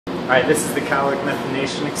Alright, this is the catalytic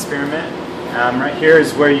methanation experiment. Right here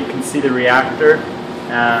is where you can see the reactor.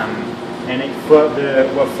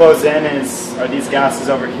 What flows in are these gases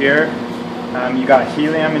over here. You got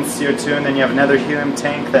helium and CO2, and then you have another helium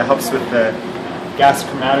tank that helps with the gas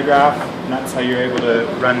chromatograph, and that's how you're able to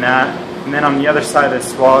run that. And then on the other side of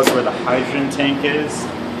this wall is where the hydrogen tank is.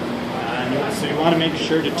 So you want to make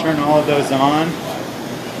sure to turn all of those on.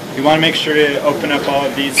 You want to make sure to open up all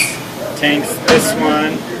of these tanks, this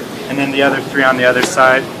one, and then the other three on the other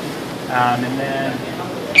side.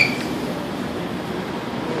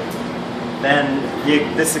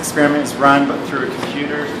 This experiment is run but through a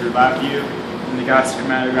computer, through LabVIEW, and the gas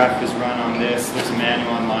chromatograph is run on this. There's a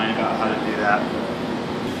manual online about how to do that.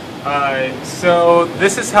 So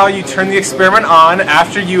this is how you turn the experiment on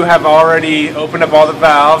after you have already opened up all the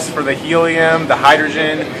valves for the helium, the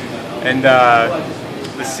hydrogen, and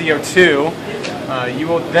the CO2. You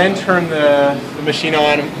will then turn the machine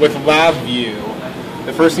on with LabVIEW.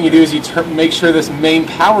 The first thing you do is you make sure this main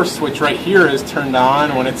power switch right here is turned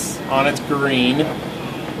on when it's on its green.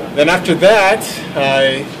 Then after that,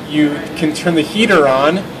 you can turn the heater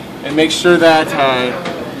on and make sure that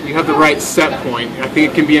you have the right set point. I think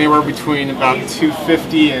it can be anywhere between about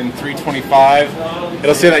 250 and 325.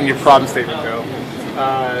 It'll say that in your problem statement though.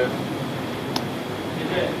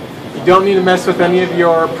 You don't need to mess with any of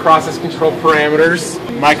your process control parameters.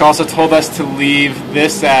 Mike also told us to leave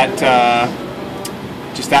this at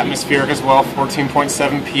just atmospheric as well,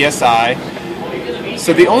 14.7 psi.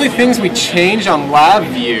 So the only things we change on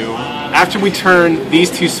LabVIEW after we turn these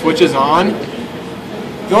two switches on,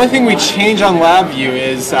 the only thing we change on LabVIEW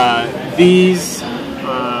is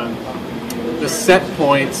the set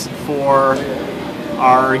points for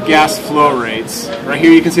our gas flow rates. Right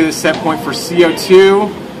here you can see the set point for CO2,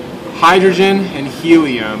 hydrogen, and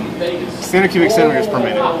helium, standard cubic centimeters per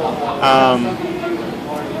minute.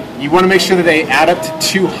 You want to make sure that they add up to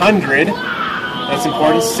 200. That's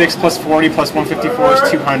important. 6 plus 40 plus 154 is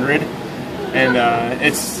 200. And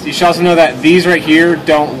you should also know that these right here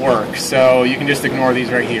don't work, so you can just ignore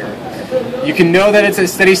these right here. You can know that it's a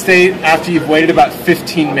steady state after you've waited about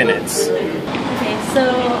 15 minutes. Okay,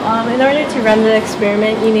 so in order to run the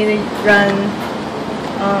experiment, you need to run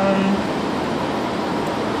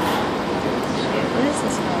what is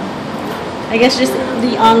this called? I guess just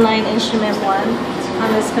the online instrument 1 on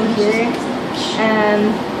this computer.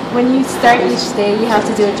 And when you start each day, you have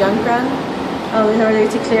to do a junk run in order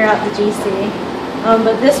to clear out the GC.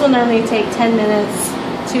 But this will normally take 10 minutes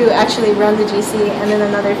to actually run the GC, and then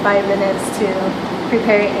another 5 minutes to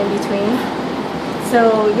prepare it in between.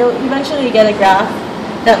 So you'll eventually get a graph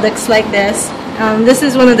that looks like this. This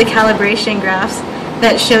is one of the calibration graphs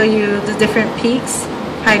that show you the different peaks,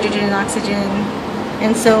 hydrogen, oxygen,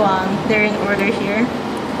 and so on. They're in order here,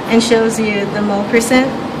 and shows you the mole percent.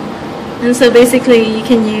 And so basically you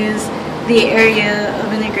can use the area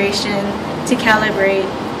of integration to calibrate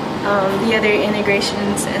the other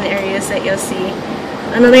integrations and areas that you'll see.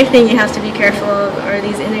 Another thing you have to be careful of are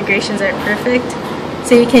these integrations aren't perfect,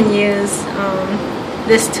 so you can use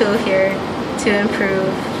this tool here to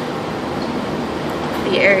improve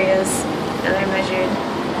the areas that are measured.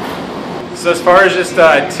 So as far as just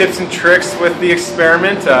tips and tricks with the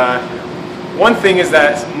experiment, one thing is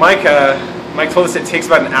that Mike told us it takes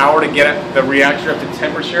about an hour to get the reactor up to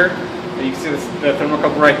temperature. You can see the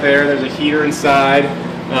thermocouple right there. There's a heater inside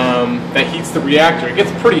that heats the reactor. It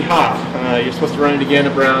gets pretty hot. You're supposed to run it again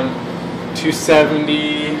around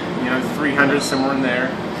 270, 300, somewhere in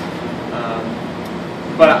there.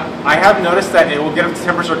 But I have noticed that it will get up to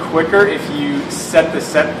temperature quicker if you set the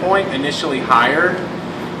set point initially higher,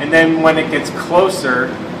 and then when it gets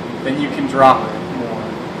closer, then you can drop it more.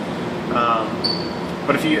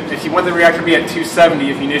 But if you want the reactor to be at 270,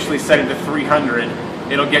 if you initially set it to 300,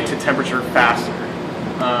 it'll get to temperature faster.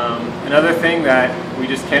 Another thing that we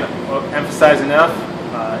just can't emphasize enough,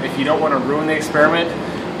 if you don't want to ruin the experiment,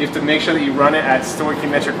 you have to make sure that you run it at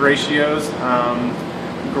stoichiometric ratios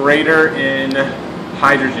greater in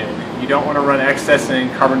hydrogen. You don't want to run excess in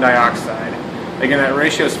carbon dioxide. Again, that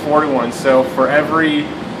ratio is 4:1, so for every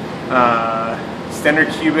standard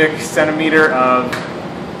cubic centimeter of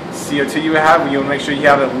CO2 you have, you want to make sure you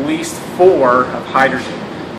have at least 4 of hydrogen.